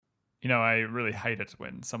I really hate it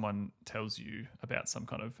when someone tells you about some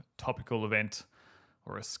kind of topical event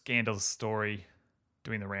or a scandalous story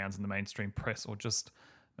doing the rounds in the mainstream press, or just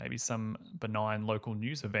maybe some benign local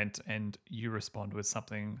news event, and you respond with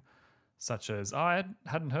something such as, "Oh,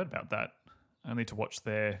 hadn't heard about that," only to watch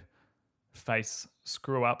their face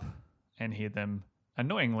screw up and hear them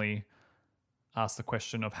annoyingly ask the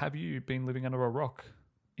question of, "Have you been living under a rock?"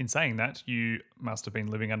 In saying that, you must have been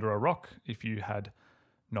living under a rock if you had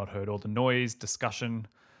not heard all the noise, discussion,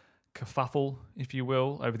 kerfuffle, if you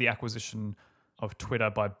will, over the acquisition of Twitter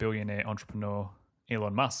by billionaire entrepreneur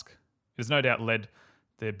Elon Musk. It has no doubt led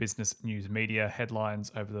the business news media headlines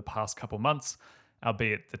over the past couple months,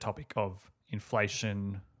 albeit the topic of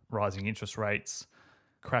inflation, rising interest rates,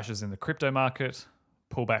 crashes in the crypto market,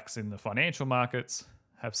 pullbacks in the financial markets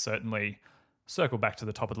have certainly circled back to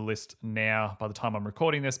the top of the list now by the time I'm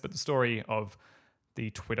recording this. But the story of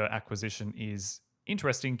the Twitter acquisition is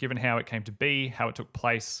interesting given how it came to be, how it took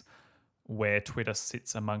place, where Twitter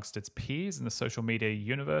sits amongst its peers in the social media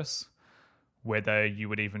universe, whether you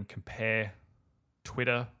would even compare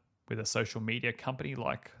Twitter with a social media company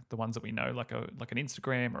like the ones that we know, like an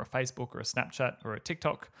Instagram or a Facebook or a Snapchat or a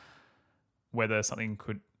TikTok, whether something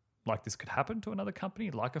like this could happen to another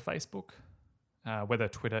company like a Facebook, whether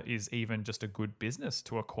Twitter is even just a good business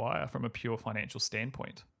to acquire from a pure financial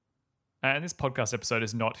standpoint. And this podcast episode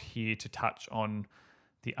is not here to touch on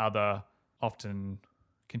the other often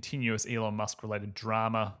continuous Elon Musk related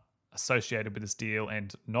drama associated with this deal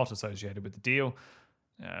and not associated with the deal.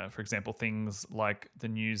 For example, things like the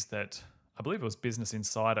news that I believe it was Business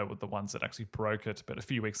Insider were the ones that actually broke it, but a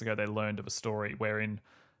few weeks ago they learned of a story wherein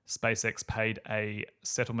SpaceX paid a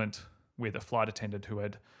settlement with a flight attendant who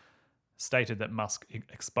had stated that Musk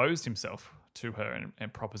exposed himself to her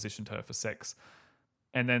and propositioned her for sex.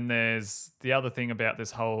 And then there's the other thing about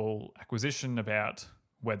this whole acquisition, about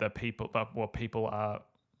whether people are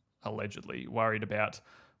allegedly worried about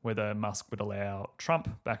whether Musk would allow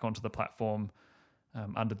Trump back onto the platform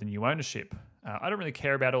under the new ownership. I don't really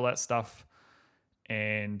care about all that stuff.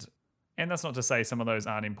 And that's not to say some of those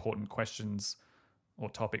aren't important questions or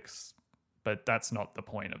topics, but that's not the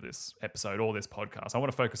point of this episode or this podcast. I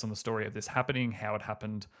want to focus on the story of this happening, how it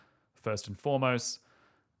happened first and foremost,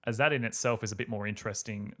 as that in itself is a bit more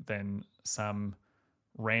interesting than some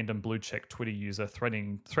random blue check Twitter user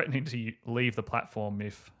threatening to leave the platform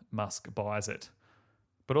if Musk buys it.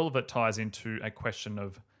 But all of it ties into a question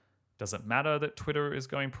of, does it matter that Twitter is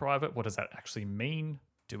going private? What does that actually mean?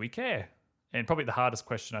 Do we care? And probably the hardest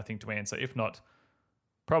question, I think, to answer, if not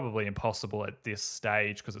probably impossible at this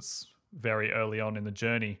stage, because it's very early on in the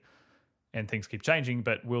journey and things keep changing,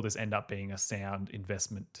 but will this end up being a sound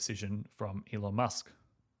investment decision from Elon Musk?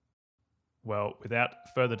 Well, without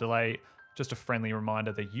further delay, just a friendly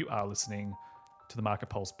reminder that you are listening to the Market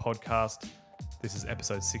Pulse podcast. This is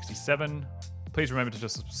episode 67. Please remember to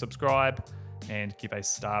just subscribe and give a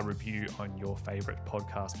star review on your favorite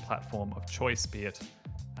podcast platform of choice, be it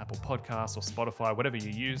Apple Podcasts or Spotify, whatever you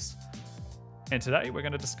use. And today we're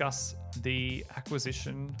going to discuss the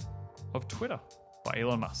acquisition of Twitter by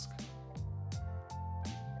Elon Musk.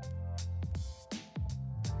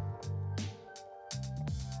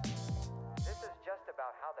 This is just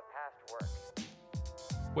about how the past works.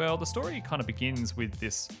 Well, the story kind of begins with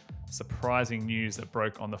this surprising news that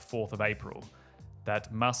broke on the 4th of April,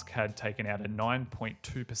 that Musk had taken out a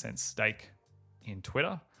 9.2% stake in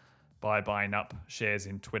Twitter by buying up shares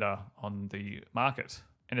in Twitter on the market.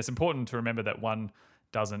 And it's important to remember that one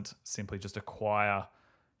doesn't simply just acquire,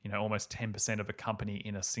 almost 10% of a company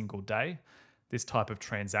in a single day. This type of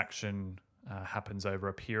transaction happens over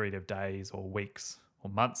a period of days or weeks or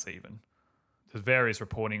months even. There's various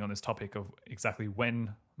reporting on this topic of exactly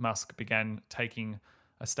when Musk began taking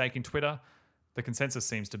a stake in Twitter. The consensus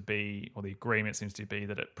seems to be, or the agreement seems to be,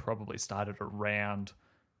 that it probably started around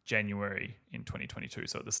January in 2022,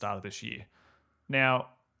 so at the start of this year.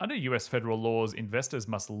 Now, under US federal laws, investors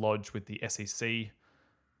must lodge with the SEC,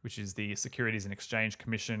 which is the Securities and Exchange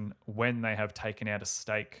Commission, when they have taken out a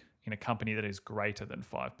stake in a company that is greater than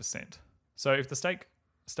 5%. So if the stake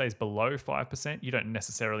stays below 5%, you don't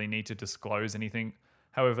necessarily need to disclose anything.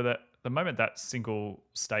 However, the moment that single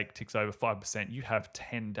stake ticks over 5%, you have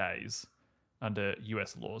 10 days under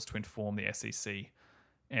US laws to inform the SEC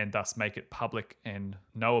and thus make it public and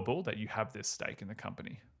knowable that you have this stake in the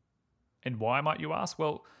company. And why, might you ask?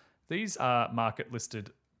 Well, these are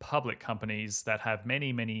market-listed public companies that have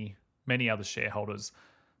many, many, many other shareholders,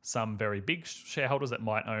 some very big shareholders that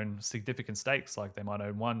might own significant stakes, like they might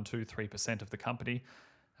own 1%, 2%, 3% of the company,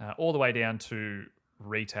 all the way down to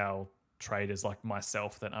retail traders like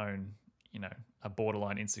myself that own, a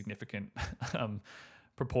borderline insignificant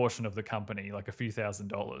proportion of the company, like a few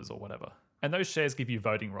 $1,000s or whatever. And those shares give you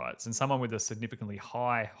voting rights. And someone with a significantly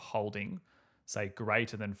high holding, say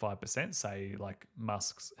greater than 5%, say like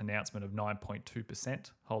Musk's announcement of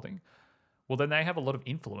 9.2% holding, well, then they have a lot of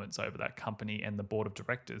influence over that company and the board of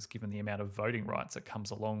directors, given the amount of voting rights that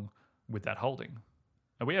comes along with that holding.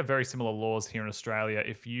 And we have very similar laws here in Australia.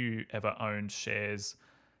 If you ever owned shares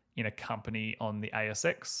in a company on the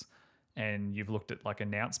ASX and you've looked at like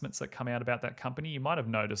announcements that come out about that company, you might have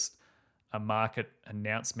noticed a market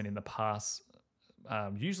announcement in the past,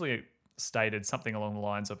 usually stated something along the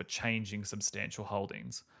lines of a changing substantial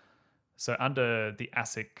holdings. So under the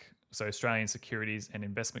ASIC, so Australian Securities and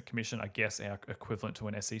Investment Commission, I guess our equivalent to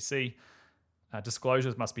an SEC,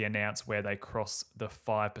 disclosures must be announced where they cross the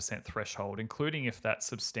 5% threshold, including if that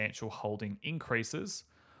substantial holding increases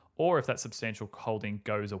or if that substantial holding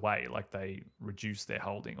goes away, like they reduce their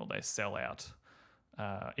holding or they sell out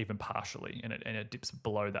even partially, and it dips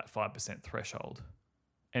below that 5% threshold.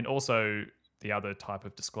 And also the other type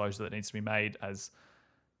of disclosure that needs to be made, as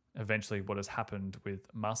eventually what has happened with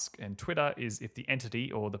Musk and Twitter, is if the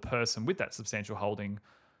entity or the person with that substantial holding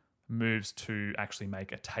moves to actually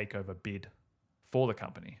make a takeover bid for the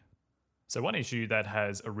company. So one issue that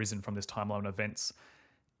has arisen from this timeline of events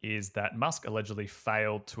is that Musk allegedly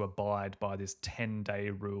failed to abide by this 10-day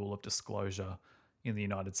rule of disclosure in the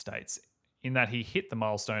United States, in that he hit the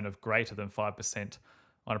milestone of greater than 5%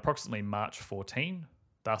 on approximately March 14.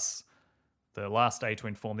 Thus, the last day to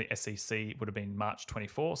inform the SEC would have been March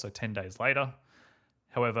 24, so 10 days later.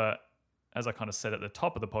 However, as I kind of said at the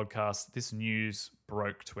top of the podcast, this news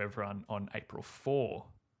broke to everyone on April 4.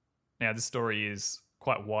 Now, this story is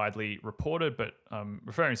quite widely reported, but I'm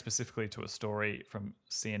referring specifically to a story from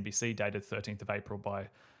CNBC dated 13th of April by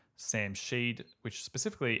Sam Sheed, which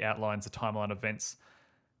specifically outlines the timeline of events,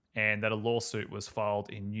 and that a lawsuit was filed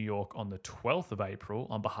in New York on the 12th of April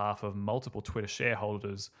on behalf of multiple Twitter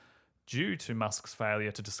shareholders due to Musk's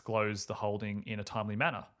failure to disclose the holding in a timely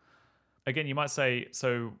manner. Again, you might say,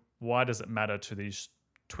 so why does it matter to these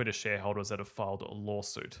Twitter shareholders that have filed a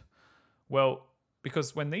lawsuit? Well,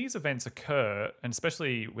 because when these events occur, and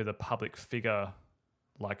especially with a public figure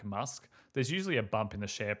like Musk, there's usually a bump in the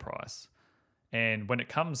share price. And when it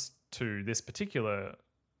comes to this particular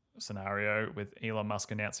scenario with Elon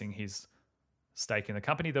Musk announcing his stake in the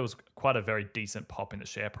company, there was quite a very decent pop in the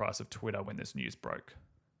share price of Twitter when this news broke.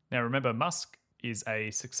 Now, remember, Musk is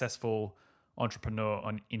a successful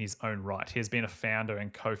entrepreneur in his own right. He has been a founder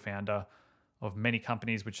and co-founder of many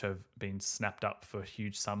companies which have been snapped up for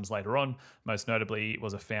huge sums later on. Most notably, he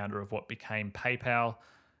was a founder of what became PayPal,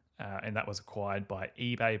 and that was acquired by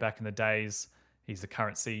eBay back in the days. He's the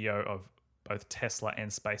current CEO of both Tesla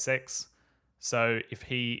and SpaceX. So if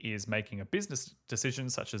he is making a business decision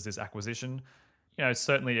such as this acquisition,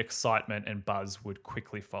 certainly excitement and buzz would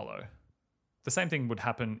quickly follow. The same thing would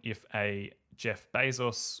happen if a Jeff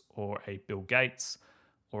Bezos or a Bill Gates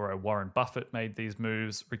or a Warren Buffett made these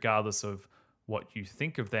moves. Regardless of what you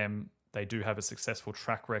think of them, they do have a successful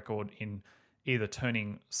track record in either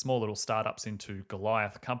turning small little startups into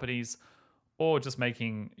Goliath companies or just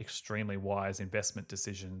making extremely wise investment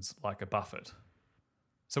decisions like a Buffett.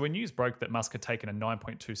 So when news broke that Musk had taken a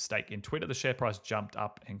 9.2% stake in Twitter, the share price jumped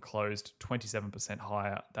up and closed 27%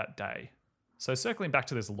 higher that day. So circling back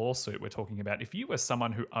to this lawsuit we're talking about, if you were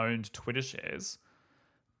someone who owned Twitter shares,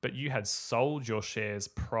 but you had sold your shares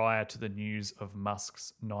prior to the news of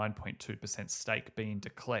Musk's 9.2% stake being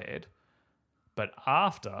declared, but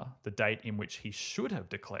after the date in which he should have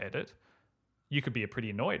declared it, you could be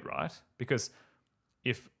pretty annoyed, right? Because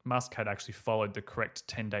if Musk had actually followed the correct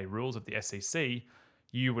 10-day rules of the SEC,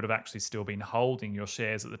 you would have actually still been holding your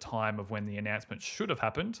shares at the time of when the announcement should have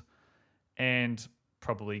happened and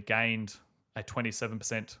probably gained a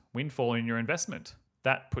 27% windfall in your investment.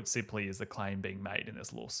 That, put simply, is the claim being made in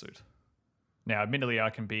this lawsuit. Now, admittedly, I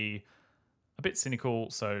can be a bit cynical,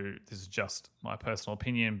 so this is just my personal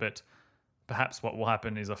opinion, but perhaps what will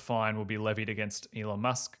happen is a fine will be levied against Elon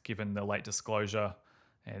Musk given the late disclosure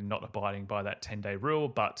and not abiding by that 10-day rule,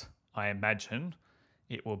 but I imagine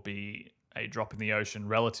it will be a drop in the ocean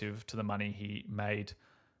relative to the money he made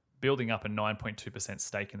building up a 9.2%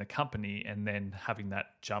 stake in the company and then having that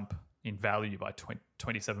jump in value by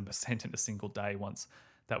 27% in a single day once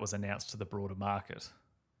that was announced to the broader market.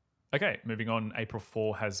 Okay, moving on, April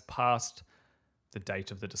 4 has passed, the date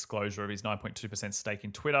of the disclosure of his 9.2% stake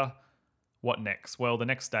in Twitter. What next? Well, the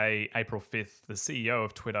next day, April 5th, the CEO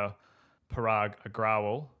of Twitter, Parag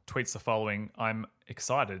Agrawal, tweets the following: "I'm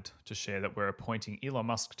excited to share that we're appointing Elon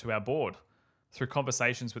Musk to our board. Through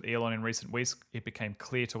conversations with Elon in recent weeks, it became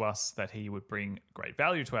clear to us that he would bring great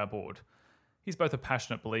value to our board. He's both a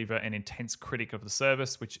passionate believer and intense critic of the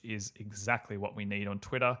service, which is exactly what we need on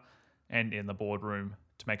Twitter and in the boardroom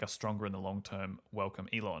to make us stronger in the long term. Welcome,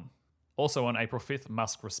 Elon. Also on April 5th,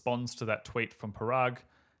 Musk responds to that tweet from Parag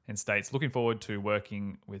and states, looking forward to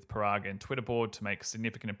working with Parag and Twitter board to make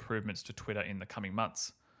significant improvements to Twitter in the coming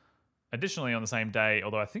months. Additionally, on the same day,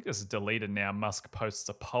 although I think this is deleted now, Musk posts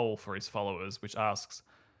a poll for his followers which asks,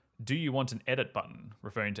 do you want an edit button,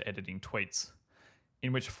 referring to editing tweets,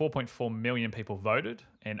 in which 4.4 million people voted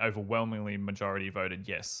and overwhelmingly majority voted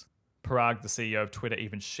yes. Parag, the CEO of Twitter,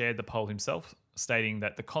 even shared the poll himself, stating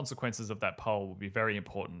that the consequences of that poll will be very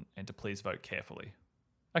important and to please vote carefully.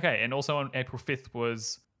 Okay, and also on April 5th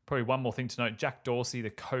was probably one more thing to note. Jack Dorsey, the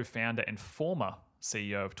co-founder and former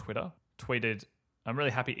CEO of Twitter, tweeted, I'm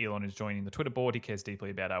really happy Elon is joining the Twitter board. He cares deeply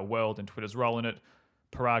about our world and Twitter's role in it.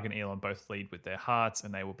 Parag and Elon both lead with their hearts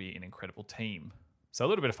and they will be an incredible team. So a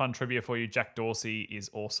little bit of fun trivia for you. Jack Dorsey is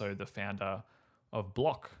also the founder of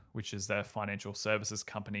Block, which is their financial services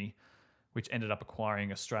company, which ended up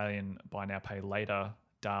acquiring Australian buy now, pay later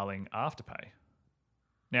darling Afterpay.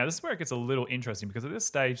 Now, this is where it gets a little interesting because at this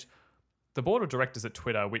stage, the board of directors at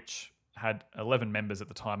Twitter, which had 11 members at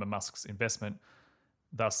the time of Musk's investment,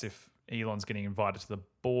 thus if Elon's getting invited to the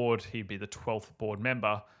board, he'd be the 12th board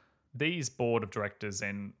member. These board of directors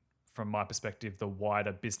and, from my perspective, the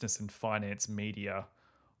wider business and finance media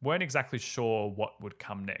weren't exactly sure what would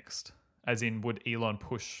come next. As in, would Elon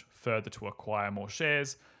push further to acquire more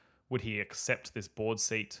shares? Would he accept this board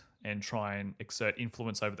seat and try and exert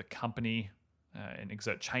influence over the company and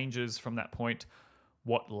exert changes from that point?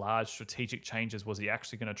 What large strategic changes was he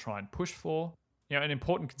actually going to try and push for? You know, an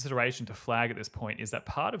important consideration to flag at this point is that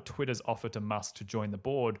part of Twitter's offer to Musk to join the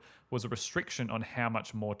board was a restriction on how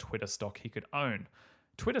much more Twitter stock he could own.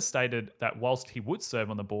 Twitter stated that whilst he would serve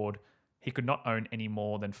on the board, he could not own any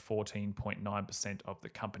more than 14.9% of the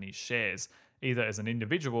company's shares, either as an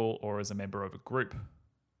individual or as a member of a group.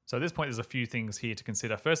 So at this point, there's a few things here to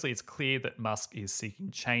consider. Firstly, it's clear that Musk is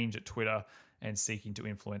seeking change at Twitter and seeking to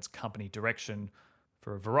influence company direction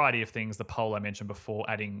for a variety of things. The poll I mentioned before,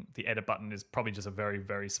 adding the edit button, is probably just a very,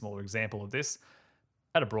 very small example of this.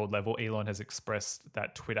 At a broad level, Elon has expressed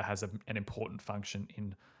that Twitter has an important function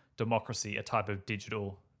in democracy, a type of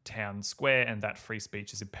digital town square, and that free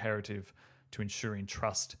speech is imperative to ensuring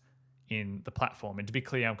trust in the platform. And to be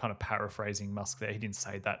clear, I'm kind of paraphrasing Musk there. He didn't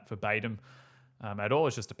say that verbatim at all.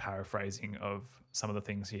 It's just a paraphrasing of some of the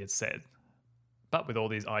things he had said. But with all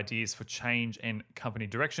these ideas for change and company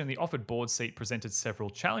direction, the offered board seat presented several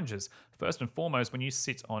challenges. First and foremost, when you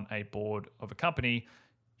sit on a board of a company,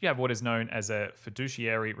 you have what is known as a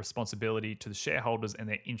fiduciary responsibility to the shareholders and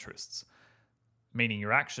their interests, meaning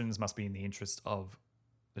your actions must be in the interest of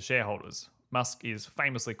the shareholders. Musk is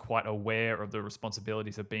famously quite aware of the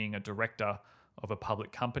responsibilities of being a director of a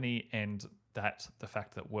public company and that the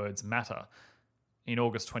fact that words matter. In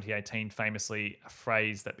August 2018, famously, a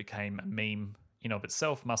phrase that became a meme in of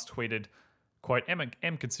itself, Musk tweeted, quote,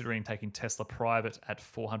 am considering taking Tesla private at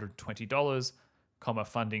 $420,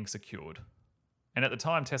 funding secured. And at the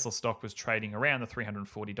time, Tesla stock was trading around the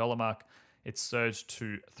 $340 mark. It surged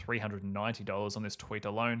to $390 on this tweet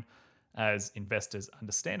alone, as investors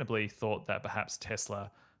understandably thought that perhaps Tesla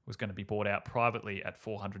was going to be bought out privately at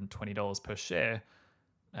 $420 per share,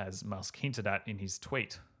 as Musk hinted at in his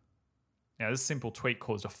tweet. Now, this simple tweet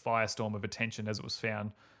caused a firestorm of attention as it was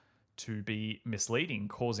found to be misleading,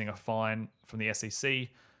 causing a fine from the SEC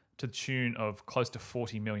to the tune of close to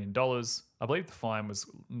 $40 million. I believe the fine was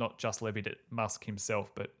not just levied at Musk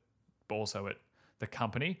himself, but also at the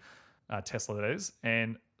company, Tesla that is,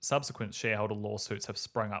 and subsequent shareholder lawsuits have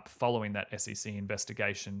sprung up following that SEC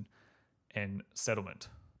investigation and settlement.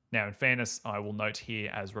 Now, in fairness, I will note here,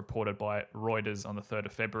 as reported by Reuters on the 3rd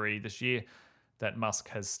of February this year, that Musk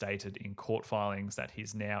has stated in court filings that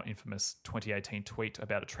his now infamous 2018 tweet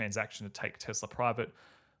about a transaction to take Tesla private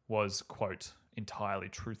was, quote, entirely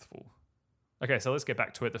truthful. Okay, so let's get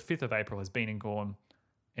back to it. The 5th of April has been and gone,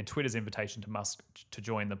 and Twitter's invitation to Musk to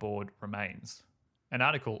join the board remains. An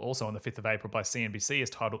article also on the 5th of April by CNBC is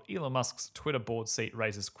titled Elon Musk's Twitter board seat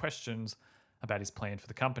raises questions about his plan for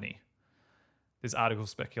the company. This article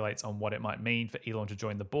speculates on what it might mean for Elon to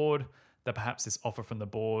join the board, that perhaps this offer from the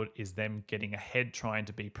board is them getting ahead, trying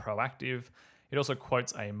to be proactive. It also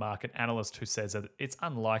quotes a market analyst who says that it's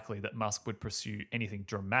unlikely that Musk would pursue anything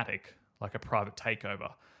dramatic like a private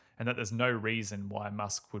takeover, and that there's no reason why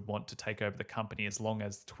Musk would want to take over the company as long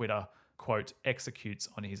as Twitter, quote, executes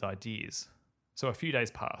on his ideas. So a few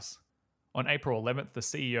days pass. On April 11th, the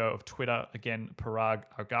CEO of Twitter, again Parag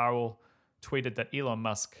Agrawal, tweeted that Elon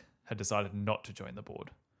Musk had decided not to join the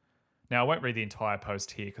board. Now, I won't read the entire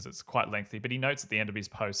post here because it's quite lengthy, but he notes at the end of his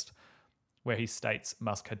post, where he states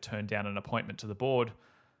Musk had turned down an appointment to the board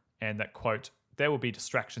and that, quote, there will be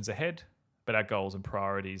distractions ahead, but our goals and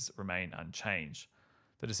priorities remain unchanged.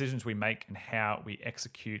 The decisions we make and how we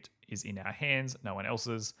execute is in our hands, no one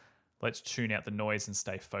else's. Let's tune out the noise and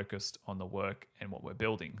stay focused on the work and what we're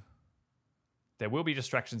building. There will be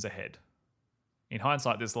distractions ahead. In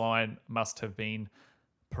hindsight, this line must have been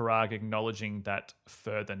Parag acknowledging that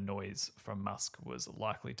further noise from Musk was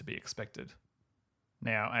likely to be expected.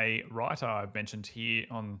 Now, a writer I've mentioned here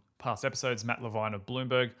on past episodes, Matt Levine of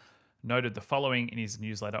Bloomberg, noted the following in his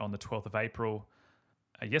newsletter on the 12th of April.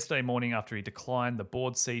 Yesterday morning, after he declined the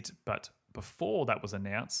board seat, but before that was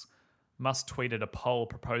announced, Musk tweeted a poll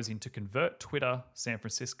proposing to convert Twitter San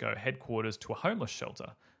Francisco headquarters to a homeless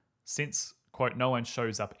shelter, since, quote, no one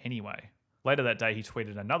shows up anyway. Later that day, he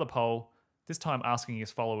tweeted another poll, this time asking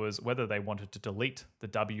his followers whether they wanted to delete the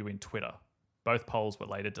W in Twitter. Both polls were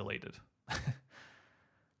later deleted.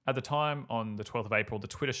 At the time, on the 12th of April, the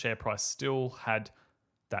Twitter share price still had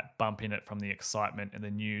that bump in it from the excitement and the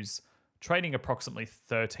news, trading approximately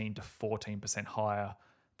 13 to 14% higher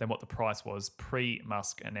than what the price was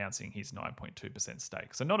pre-Musk announcing his 9.2%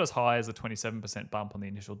 stake. So not as high as the 27% bump on the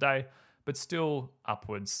initial day, but still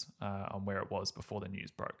upwards on where it was before the news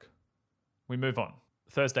broke. We move on.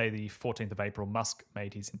 Thursday, the 14th of April, Musk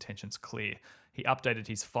made his intentions clear. He updated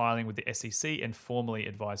his filing with the SEC and formally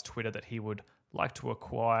advised Twitter that he would like to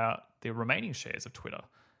acquire the remaining shares of Twitter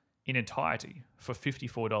in entirety for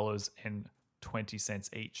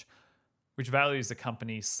 $54.20 each, which values the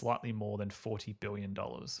company slightly more than $40 billion.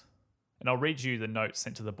 And I'll read you the note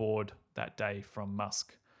sent to the board that day from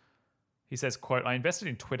Musk. He says, quote, I invested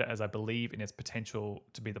in Twitter as I believe in its potential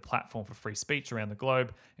to be the platform for free speech around the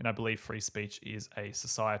globe, and I believe free speech is a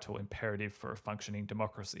societal imperative for a functioning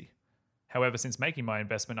democracy. However, since making my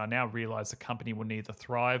investment, I now realize the company will neither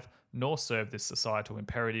thrive nor serve this societal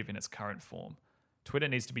imperative in its current form. Twitter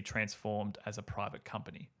needs to be transformed as a private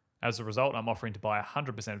company. As a result, I'm offering to buy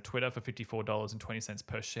 100% of Twitter for $54.20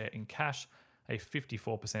 per share in cash, a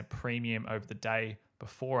 54% premium over the day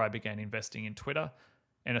before I began investing in Twitter,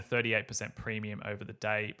 and a 38% premium over the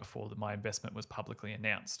day before my investment was publicly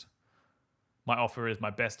announced. My offer is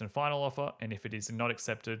my best and final offer, and if it is not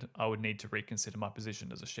accepted, I would need to reconsider my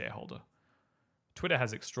position as a shareholder. Twitter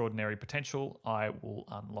has extraordinary potential. I will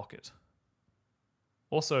unlock it.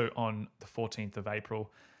 Also on the 14th of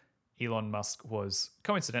April, Elon Musk was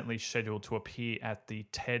coincidentally scheduled to appear at the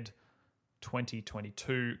TED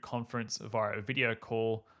 2022 conference via a video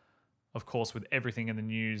call. Of course, with everything in the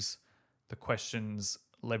news, the questions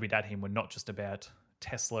levied at him were not just about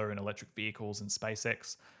Tesla and electric vehicles and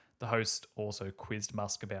SpaceX. The host also quizzed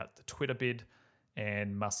Musk about the Twitter bid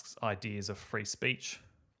and Musk's ideas of free speech.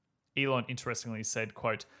 Elon interestingly said,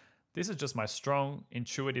 quote, this is just my strong,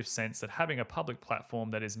 intuitive sense that having a public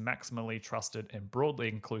platform that is maximally trusted and broadly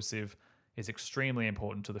inclusive is extremely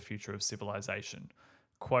important to the future of civilization.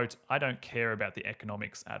 Quote, I don't care about the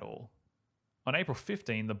economics at all. On April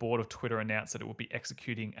 15, the board of Twitter announced that it would be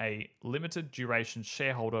executing a limited duration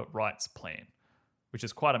shareholder rights plan, which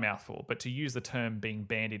is quite a mouthful, but to use the term being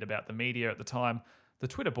bandied about the media at the time, the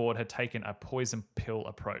Twitter board had taken a poison pill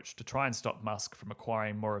approach to try and stop Musk from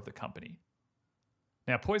acquiring more of the company.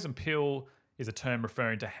 Now, poison pill is a term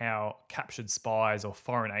referring to how captured spies or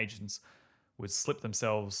foreign agents would slip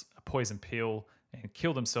themselves a poison pill and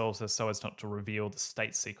kill themselves so as not to reveal the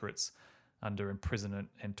state secrets under imprisonment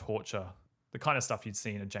and torture. The kind of stuff you'd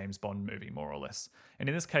see in a James Bond movie, more or less. And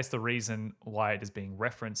in this case, the reason why it is being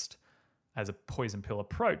referenced as a poison pill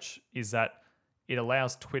approach is that it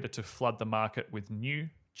allows Twitter to flood the market with new,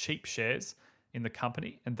 cheap shares in the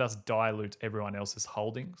company and thus dilute everyone else's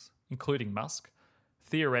holdings, including Musk,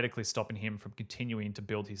 theoretically stopping him from continuing to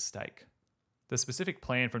build his stake. The specific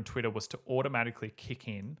plan from Twitter was to automatically kick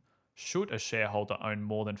in should a shareholder own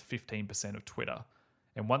more than 15% of Twitter.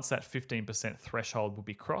 And once that 15% threshold will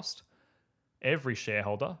be crossed, every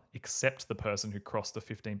shareholder, except the person who crossed the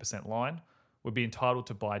 15% line, would be entitled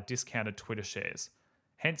to buy discounted Twitter shares,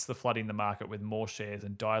 hence the flooding the market with more shares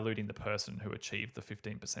and diluting the person who achieved the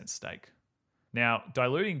 15% stake. Now,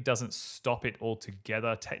 diluting doesn't stop it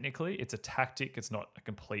altogether technically. It's a tactic. It's not a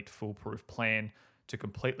complete foolproof plan to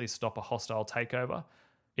completely stop a hostile takeover.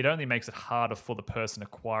 It only makes it harder for the person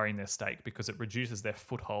acquiring their stake because it reduces their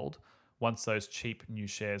foothold once those cheap new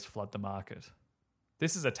shares flood the market.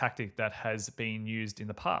 This is a tactic that has been used in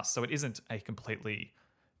the past, so it isn't a completely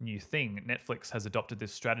new thing. Netflix has adopted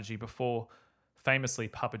this strategy before. Famously,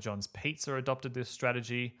 Papa John's Pizza adopted this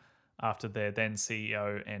strategy after their then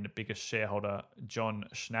CEO and biggest shareholder, John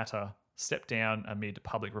Schnatter, stepped down amid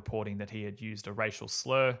public reporting that he had used a racial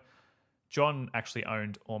slur John actually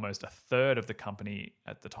owned almost a third of the company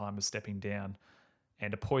at the time of stepping down,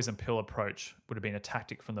 and a poison pill approach would have been a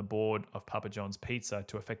tactic from the board of Papa John's Pizza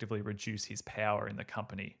to effectively reduce his power in the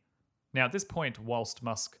company. Now, at this point, whilst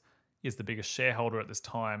Musk is the biggest shareholder at this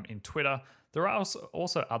time in Twitter, there are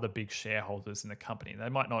also other big shareholders in the company. They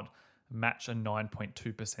might not match a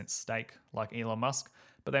 9.2% stake like Elon Musk,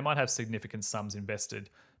 but they might have significant sums invested,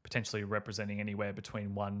 potentially representing anywhere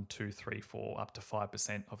between 1, 2, 3, 4, up to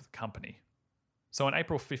 5% of the company. So on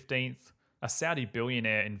April 15th, a Saudi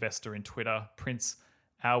billionaire investor in Twitter, Prince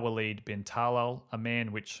Al-Walid bin Talal, a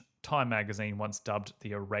man which Time magazine once dubbed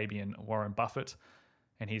the Arabian Warren Buffett,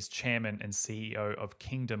 and he's chairman and CEO of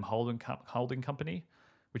Kingdom Holding Company,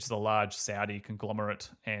 which is a large Saudi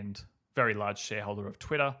conglomerate and very large shareholder of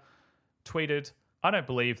Twitter, tweeted, "I don't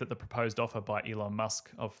believe that the proposed offer by Elon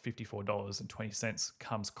Musk of $54.20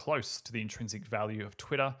 comes close to the intrinsic value of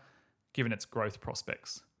Twitter, given its growth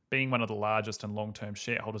prospects. Being one of the largest and long-term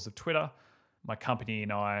shareholders of Twitter, my company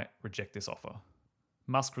and I reject this offer."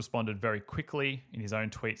 Musk responded very quickly in his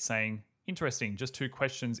own tweet saying, "Interesting, just 2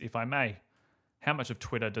 questions if I may. How much of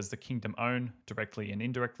Twitter does the kingdom own, directly and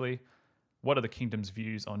indirectly? What are the kingdom's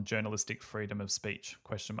views on journalistic freedom of speech?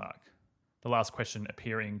 Question mark." The last question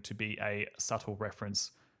appearing to be a subtle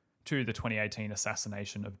reference to the 2018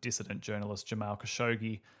 assassination of dissident journalist Jamal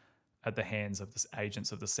Khashoggi at the hands of the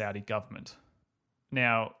agents of the Saudi government.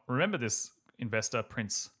 Now, remember this investor,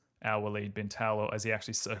 Prince Al-Walid bin Talal, as he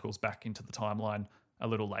actually circles back into the timeline a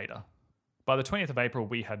little later. By the 20th of April,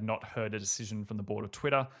 we had not heard a decision from the board of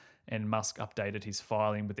Twitter, and Musk updated his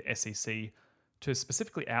filing with the SEC to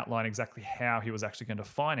specifically outline exactly how he was actually going to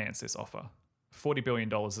finance this offer. $40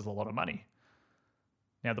 billion is a lot of money.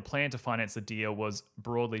 Now, the plan to finance the deal was,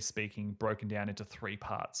 broadly speaking, broken down into 3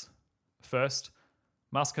 parts. First,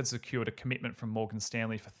 Musk had secured a commitment from Morgan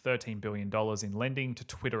Stanley for $13 billion in lending to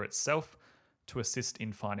Twitter itself to assist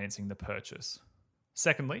in financing the purchase.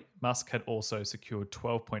 Secondly, Musk had also secured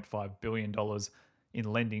 $12.5 billion in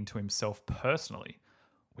lending to himself personally,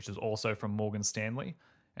 which was also from Morgan Stanley,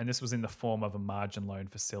 and this was in the form of a margin loan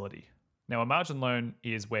facility. Now, a margin loan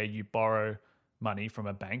is where you borrow money from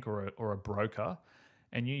a bank or a broker,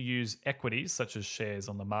 and you use equities such as shares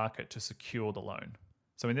on the market to secure the loan.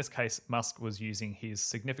 So in this case, Musk was using his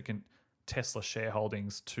significant Tesla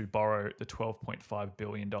shareholdings to borrow the $12.5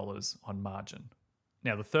 billion on margin.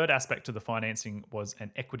 Now, the third aspect to the financing was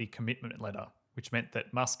an equity commitment letter, which meant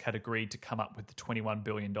that Musk had agreed to come up with the $21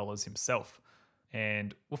 billion himself.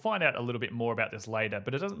 And we'll find out a little bit more about this later,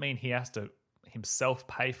 but it doesn't mean he has to himself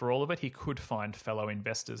pay for all of it. He could find fellow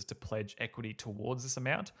investors to pledge equity towards this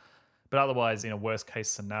amount. But otherwise, in a worst case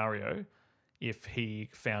scenario, if he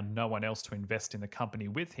found no one else to invest in the company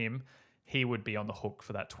with him, he would be on the hook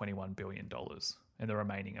for that $21 billion and the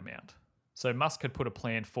remaining amount. So Musk had put a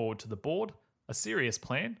plan forward to the board, a serious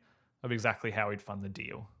plan of exactly how he'd fund the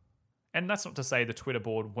deal. And that's not to say the Twitter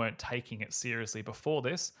board weren't taking it seriously before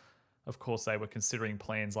this. Of course, they were considering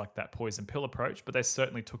plans like that poison pill approach, but they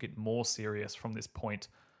certainly took it more serious from this point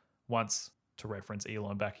once, to reference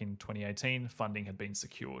Elon back in 2018, funding had been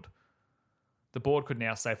secured. The board could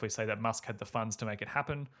now safely say that Musk had the funds to make it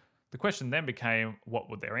happen. The question then became, what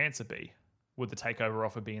would their answer be? Would the takeover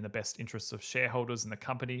offer be in the best interests of shareholders in the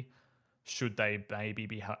company? Should they maybe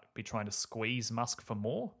be trying to squeeze Musk for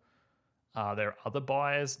more? Are there other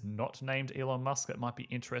buyers not named Elon Musk that might be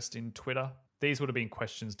interested in Twitter? These would have been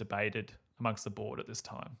questions debated amongst the board at this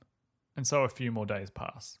time. And so a few more days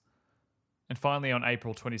pass. And finally, on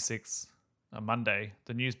April 26th, a Monday,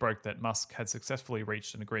 the news broke that Musk had successfully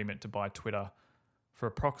reached an agreement to buy Twitter for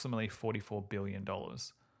approximately $44 billion.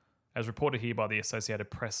 As reported here by the Associated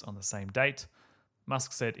Press on the same date,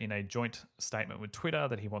 Musk said in a joint statement with Twitter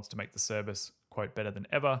that he wants to make the service, quote, better than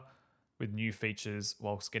ever, with new features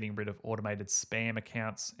whilst getting rid of automated spam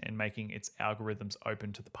accounts and making its algorithms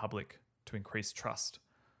open to the public to increase trust.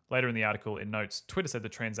 Later in the article, it notes Twitter said the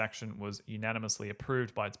transaction was unanimously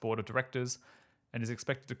approved by its board of directors and is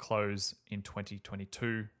expected to close in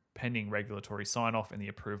 2022, pending regulatory sign-off and the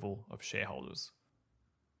approval of shareholders.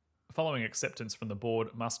 Following acceptance from the board,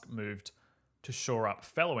 Musk moved to shore up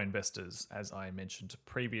fellow investors, as I mentioned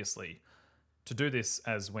previously. To do this,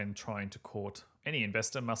 as when trying to court any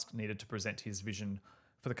investor, Musk needed to present his vision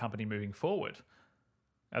for the company moving forward.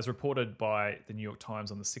 As reported by the New York Times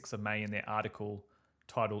on the 6th of May in their article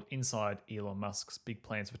titled Inside Elon Musk's Big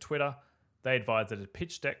Plans for Twitter, they advised that a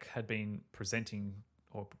pitch deck had been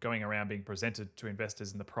going around being presented to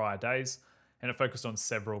investors in the prior days, and it focused on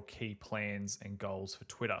several key plans and goals for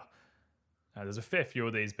Twitter. There's a fair few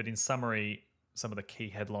of these, but in summary, some of the key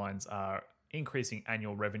headlines are increasing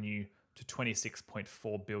annual revenue to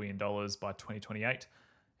 $26.4 billion by 2028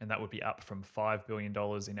 and that would be up from $5 billion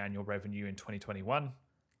in annual revenue in 2021.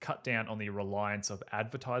 Cut down on the reliance of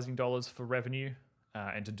advertising dollars for revenue,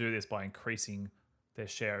 and to do this by increasing their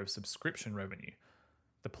share of subscription revenue.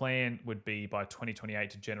 The plan would be by 2028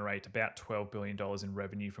 to generate about $12 billion in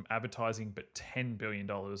revenue from advertising, but $10 billion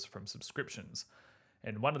from subscriptions.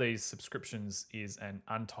 And one of these subscriptions is an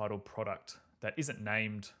untitled product that isn't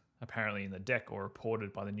named apparently in the deck or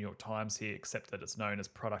reported by the New York Times here, except that it's known as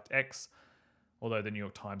Product X, although the New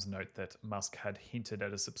York Times note that Musk had hinted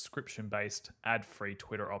at a subscription-based, ad-free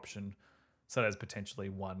Twitter option, so there's potentially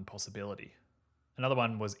one possibility. Another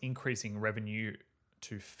one was increasing revenue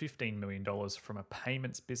to $15 million from a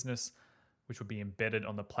payments business, which would be embedded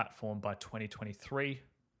on the platform by 2023.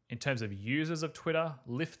 In terms of users of Twitter,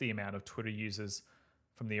 lift the amount of Twitter users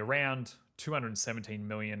from the around 217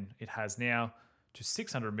 million it has now to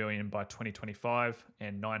 600 million by 2025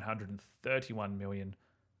 and 931 million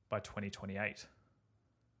by 2028.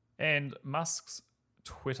 And Musk's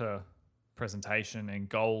Twitter presentation and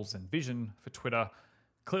goals and vision for Twitter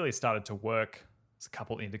clearly started to work. There's a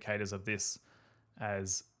couple indicators of this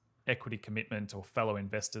as equity commitment or fellow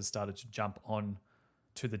investors started to jump on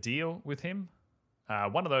to the deal with him.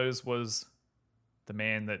 One of those was the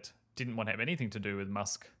man that didn't want to have anything to do with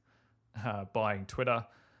Musk buying Twitter,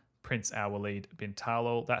 Prince Al-Walid bin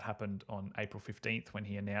Talal. That happened on April 15th when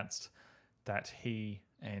he announced that he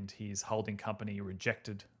and his holding company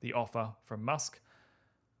rejected the offer from Musk.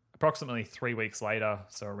 Approximately 3 weeks later,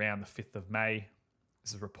 so around the 5th of May,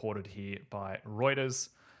 this is reported here by Reuters,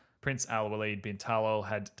 Prince Al-Walid bin Talal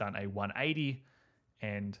had done a 180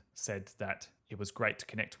 and said that it was great to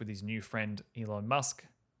connect with his new friend Elon Musk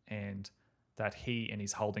and that he and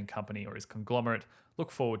his holding company or his conglomerate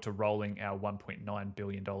look forward to rolling our $1.9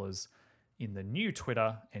 billion in the new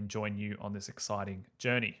Twitter and join you on this exciting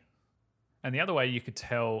journey. And the other way you could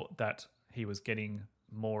tell that he was getting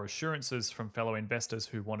more assurances from fellow investors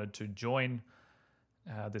who wanted to join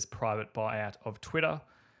this private buyout of Twitter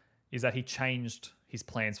is that he changed his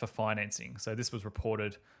plans for financing. So this was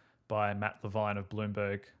reported by Matt Levine of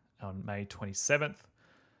Bloomberg on May 27th.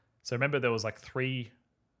 So remember there was like 3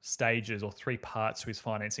 stages or 3 parts to his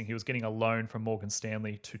financing. He was getting a loan from Morgan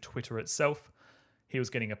Stanley to Twitter itself. He was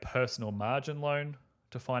getting a personal margin loan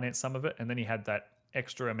to finance some of it. And then he had that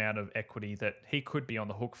extra amount of equity that he could be on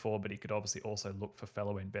the hook for, but he could obviously also look for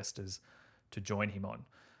fellow investors to join him on.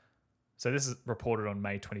 So this is reported on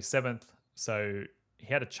May 27th. So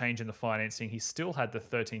he had a change in the financing. He still had the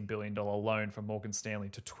 $13 billion loan from Morgan Stanley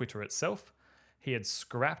to Twitter itself. He had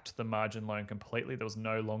scrapped the margin loan completely. There was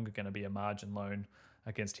no longer going to be a margin loan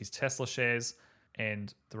against his Tesla shares.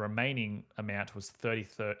 And the remaining amount was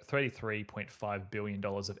 $33.5 billion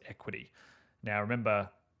of equity. Now, remember,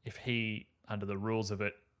 if he, under the rules of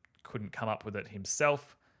it, couldn't come up with it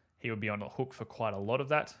himself, he would be on the hook for quite a lot of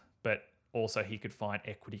that. But also he could find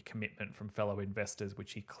equity commitment from fellow investors,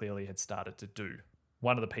 which he clearly had started to do.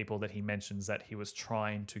 One of the people that he mentions that he was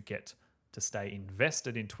trying to get to stay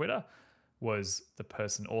invested in Twitter was the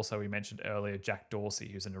person also we mentioned earlier, Jack Dorsey,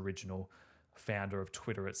 who's an original founder of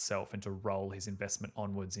Twitter itself, and to roll his investment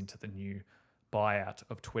onwards into the new buyout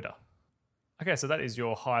of Twitter. Okay, so that is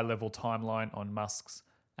your high-level timeline on Musk's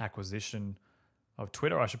acquisition of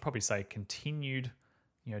Twitter. I should probably say continued,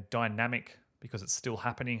 dynamic, because it's still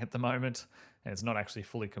happening at the moment and it's not actually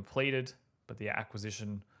fully completed, but the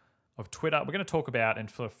acquisition of Twitter. We're going to talk about and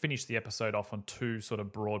finish the episode off on 2 sort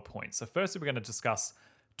of broad points. So firstly, we're going to discuss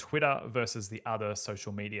Twitter versus the other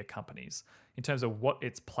social media companies in terms of what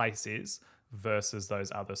its place is versus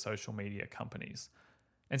those other social media companies.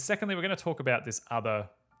 And secondly, we're going to talk about this other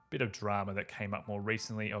bit of drama that came up more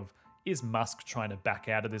recently of, is Musk trying to back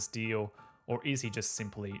out of this deal, or is he just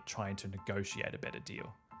simply trying to negotiate a better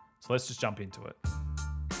deal? So let's just jump into it.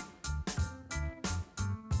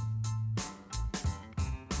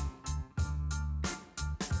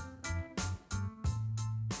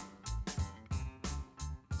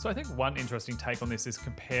 So I think one interesting take on this is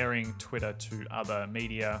comparing Twitter to other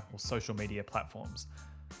media or social media platforms.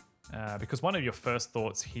 Because one of your first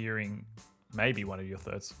thoughts hearing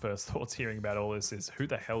about all this is, who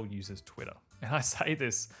the hell uses Twitter? And I say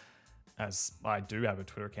this as I do have a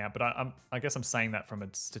Twitter account, but I guess I'm saying that from a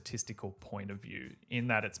statistical point of view, in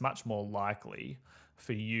that it's much more likely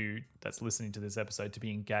for you that's listening to this episode to be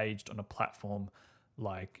engaged on a platform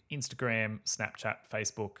like Instagram, Snapchat,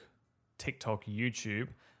 Facebook, TikTok, YouTube,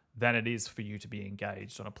 than it is for you to be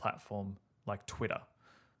engaged on a platform like Twitter.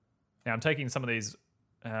 Now, I'm taking some of this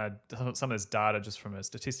data just from a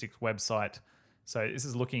statistics website. So this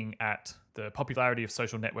is looking at the popularity of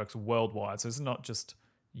social networks worldwide. So this is not just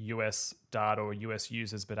US data or US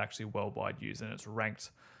users, but actually worldwide users. And it's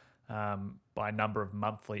ranked by number of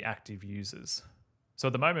monthly active users. So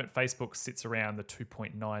at the moment, Facebook sits around the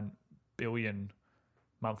 2.9 billion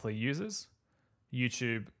monthly users.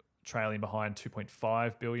 YouTube trailing behind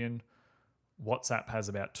 2.5 billion. WhatsApp has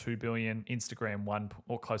about 2 billion. Instagram 1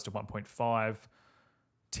 or close to 1.5.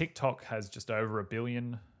 TikTok has just over a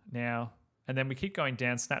billion now. And then we keep going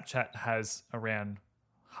down. Snapchat has around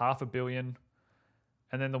 500 million.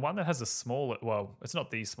 And then the one that has the smallest, well, it's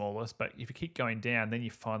not the smallest, but if you keep going down, then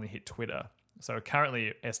you finally hit Twitter. So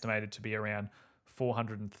currently estimated to be around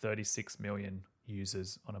 436 million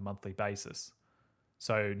users on a monthly basis.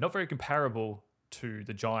 So not very comparable to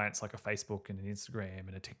the giants like a Facebook and an Instagram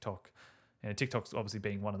and a TikTok. And TikTok's obviously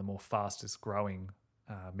being one of the more fastest growing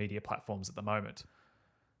media platforms at the moment.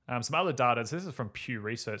 Some other data, so this is from Pew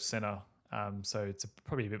Research Center, so it's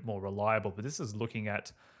probably a bit more reliable, but this is looking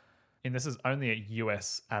at, and this is only at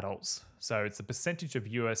US adults. So it's the percentage of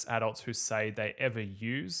US adults who say they ever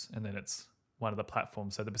use, and then it's one of the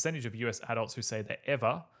platforms. So the percentage of US adults who say they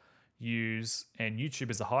ever use, and YouTube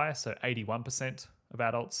is the highest, so 81% of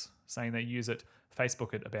adults saying they use it.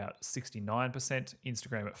 Facebook at about 69%,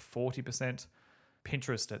 Instagram at 40%,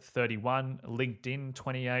 Pinterest at 31%, LinkedIn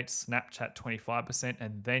 28%, Snapchat 25%,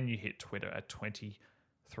 and then you hit Twitter at 23%.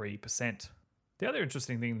 The other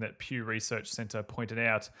interesting thing that Pew Research Center pointed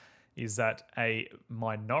out is that a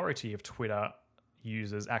minority of Twitter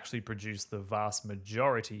users actually produce the vast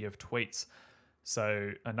majority of tweets.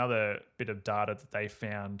 So another bit of data that they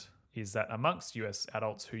found is that amongst US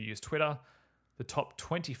adults who use Twitter, the top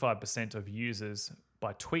 25% of users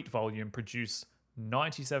by tweet volume produce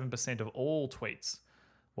 97% of all tweets,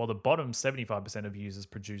 while the bottom 75% of users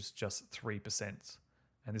produce just 3%.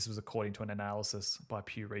 And this was according to an analysis by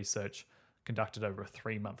Pew Research conducted over a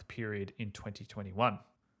 3-month period in 2021.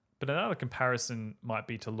 But another comparison might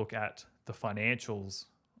be to look at the financials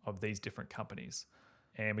of these different companies.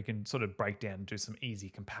 And we can sort of break down and do some easy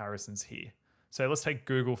comparisons here. So let's take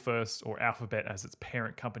Google first, or Alphabet as its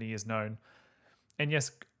parent company is known. And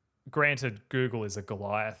yes, granted, Google is a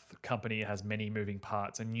Goliath company. It has many moving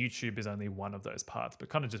parts, and YouTube is only one of those parts. But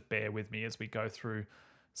kind of just bear with me as we go through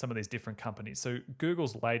some of these different companies. So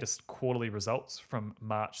Google's latest quarterly results from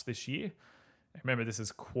March this year. Remember, this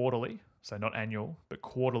is quarterly, so not annual, but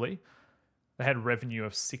quarterly. They had revenue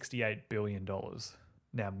of $68 billion.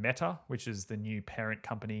 Now, Meta, which is the new parent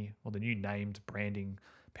company, or the new named branding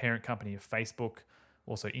parent company of Facebook,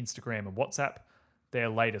 also Instagram and WhatsApp, their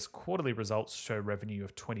latest quarterly results show revenue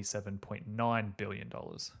of $27.9 billion.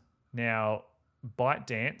 Now,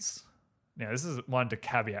 ByteDance, this is one to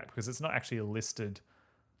caveat because it's not actually listed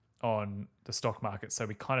on the stock market, so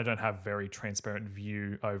we kind of don't have very transparent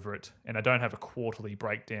view over it. And I don't have a quarterly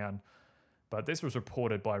breakdown, but this was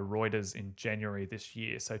reported by Reuters in January this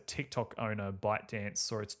year. So TikTok owner ByteDance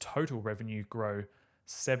saw its total revenue grow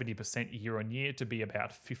 70% year on year to be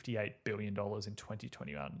about $58 billion in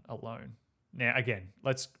 2021 alone. Now, again,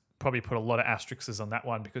 let's probably put a lot of asterisks on that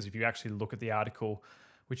one, because if you actually look at the article,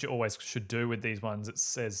 which you always should do with these ones, it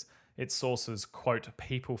says it sources, quote,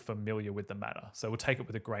 people familiar with the matter. So we'll take it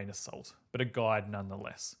with a grain of salt, but a guide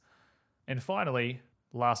nonetheless. And finally,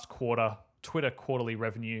 last quarter, Twitter quarterly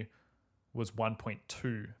revenue was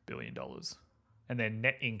 $1.2 billion. And their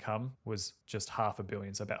net income was just $500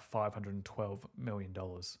 million, so about $512 million.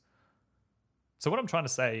 So what I'm trying to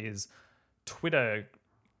say is Twitter,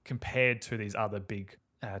 compared to these other big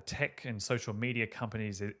tech and social media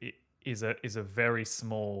companies, it is a very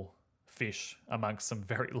small fish amongst some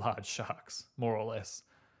very large sharks, more or less.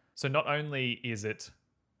 So not only is it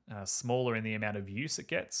smaller in the amount of use it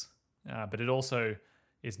gets, but it also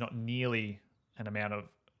is not nearly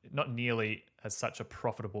as such a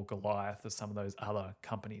profitable Goliath as some of those other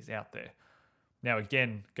companies out there. Now,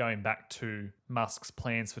 again, going back to Musk's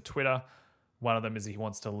plans for Twitter, one of them is he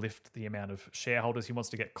wants to lift the amount of shareholders. He wants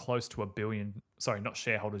to get close to 1 billion, not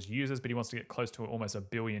shareholders, users, but he wants to get close to almost 1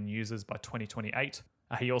 billion users by 2028.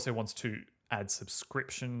 He also wants to add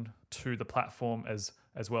subscription to the platform as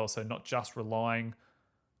well. So not just relying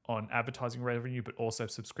on advertising revenue, but also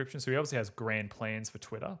subscription. So he obviously has grand plans for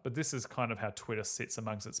Twitter, but this is kind of how Twitter sits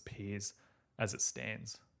amongst its peers as it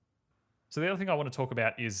stands. So the other thing I want to talk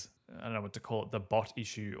about is, I don't know what to call it, the bot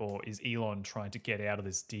issue, or is Elon trying to get out of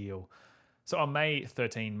this deal? So on May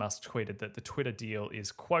 13, Musk tweeted that the Twitter deal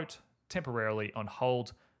is, quote, temporarily on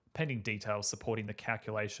hold, pending details supporting the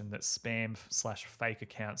calculation that spam/fake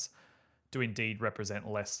accounts do indeed represent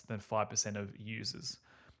less than 5% of users.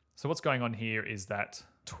 So what's going on here is that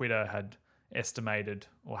Twitter had estimated,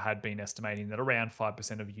 or had been estimating, that around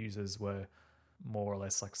 5% of users were more or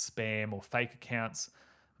less like spam or fake accounts.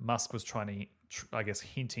 Musk was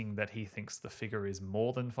hinting that he thinks the figure is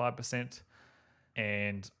more than 5%.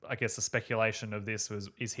 And I guess the speculation of this was,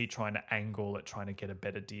 is he trying to angle at trying to get a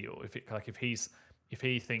better deal? If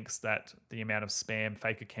he thinks that the amount of spam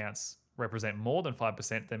fake accounts represent more than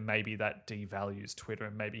 5%, then maybe that devalues Twitter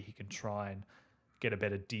and maybe he can try and get a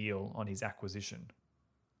better deal on his acquisition.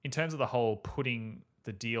 In terms of the whole putting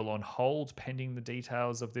the deal on hold pending the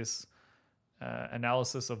details of this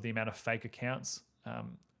analysis of the amount of fake accounts,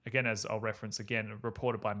 again, as I'll reference again,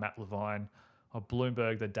 reported by Matt Levine of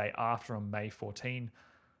Bloomberg the day after on May 14,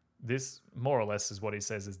 this more or less is what he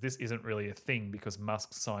says is this isn't really a thing because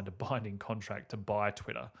Musk signed a binding contract to buy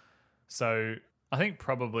Twitter. So I think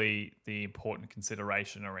probably the important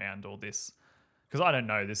consideration around all this, because I don't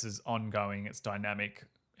know, this is ongoing, it's dynamic.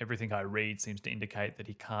 Everything I read seems to indicate that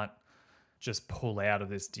he can't just pull out of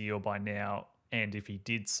this deal by now. And if he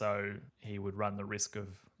did so, he would run the risk of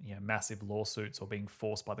massive lawsuits or being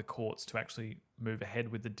forced by the courts to actually move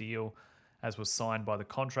ahead with the deal as was signed by the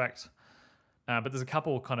contract. But there's a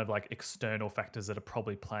couple kind of like external factors that are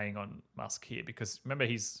probably playing on Musk here, because remember,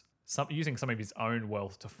 he's using some of his own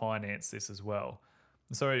wealth to finance this as well.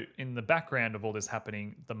 So in the background of all this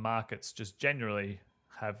happening, the markets just generally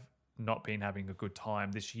have not been having a good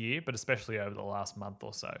time this year, but especially over the last month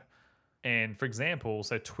or so. And for example,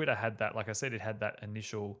 so Twitter had that, like I said, it had that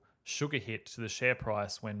initial sugar hit to the share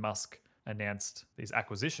price when Musk announced this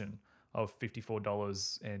acquisition of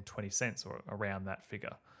 $54.20 or around that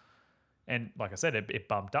figure. And like I said, it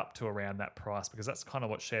bumped up to around that price because that's kind of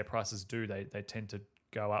what share prices do. They tend to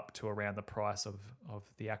go up to around the price of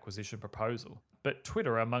the acquisition proposal. But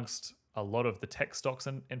Twitter, amongst a lot of the tech stocks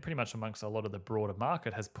and pretty much amongst a lot of the broader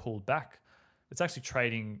market, has pulled back. It's actually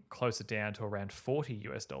trading closer down to around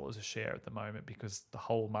 $40 a share at the moment because the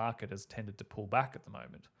whole market has tended to pull back at the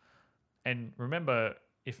moment. And remember,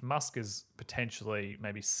 if Musk is potentially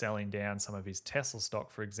maybe selling down some of his Tesla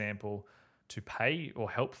stock, for example, to pay or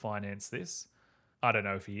help finance this, I don't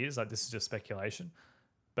know if he is, like this is just speculation,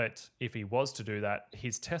 but if he was to do that,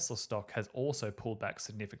 his Tesla stock has also pulled back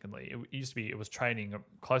significantly. It was trading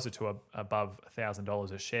closer to above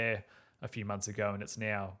 $1,000 a share a few months ago, and it's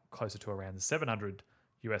now closer to around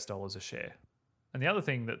 $700 a share. And the other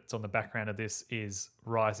thing that's on the background of this is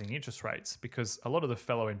rising interest rates, because a lot of the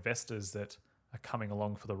fellow investors that are coming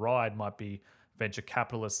along for the ride might be venture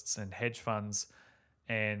capitalists and hedge funds.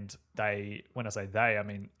 And when I say they, I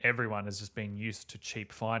mean everyone has just been used to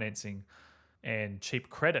cheap financing and cheap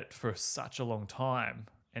credit for such a long time.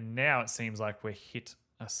 And now it seems like we're hit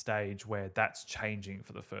a stage where that's changing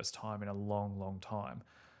for the first time in a long, long time,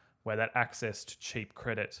 where that access to cheap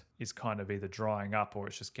credit is kind of either drying up or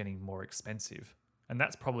it's just getting more expensive. And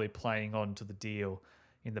that's probably playing on to the deal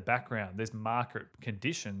in the background. There's market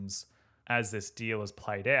conditions as this deal has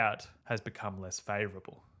played out has become less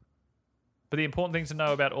favorable. But the important thing to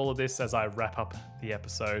know about all of this as I wrap up the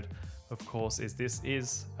episode, of course, is this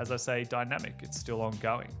is, as I say, dynamic. It's still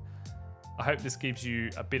ongoing. I hope this gives you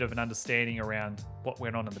a bit of an understanding around what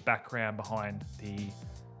went on in the background behind the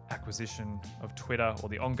acquisition of Twitter, or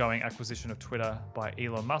the ongoing acquisition of Twitter by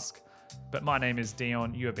Elon Musk. But my name is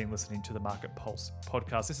Dion. You have been listening to the Market Pulse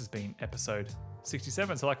podcast. This has been episode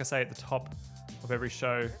 67. So like I say at the top of every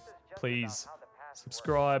show, please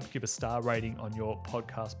subscribe, give a star rating on your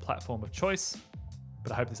podcast platform of choice.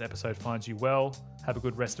 But I hope this episode finds you well. Have a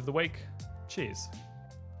good rest of the week. Cheers.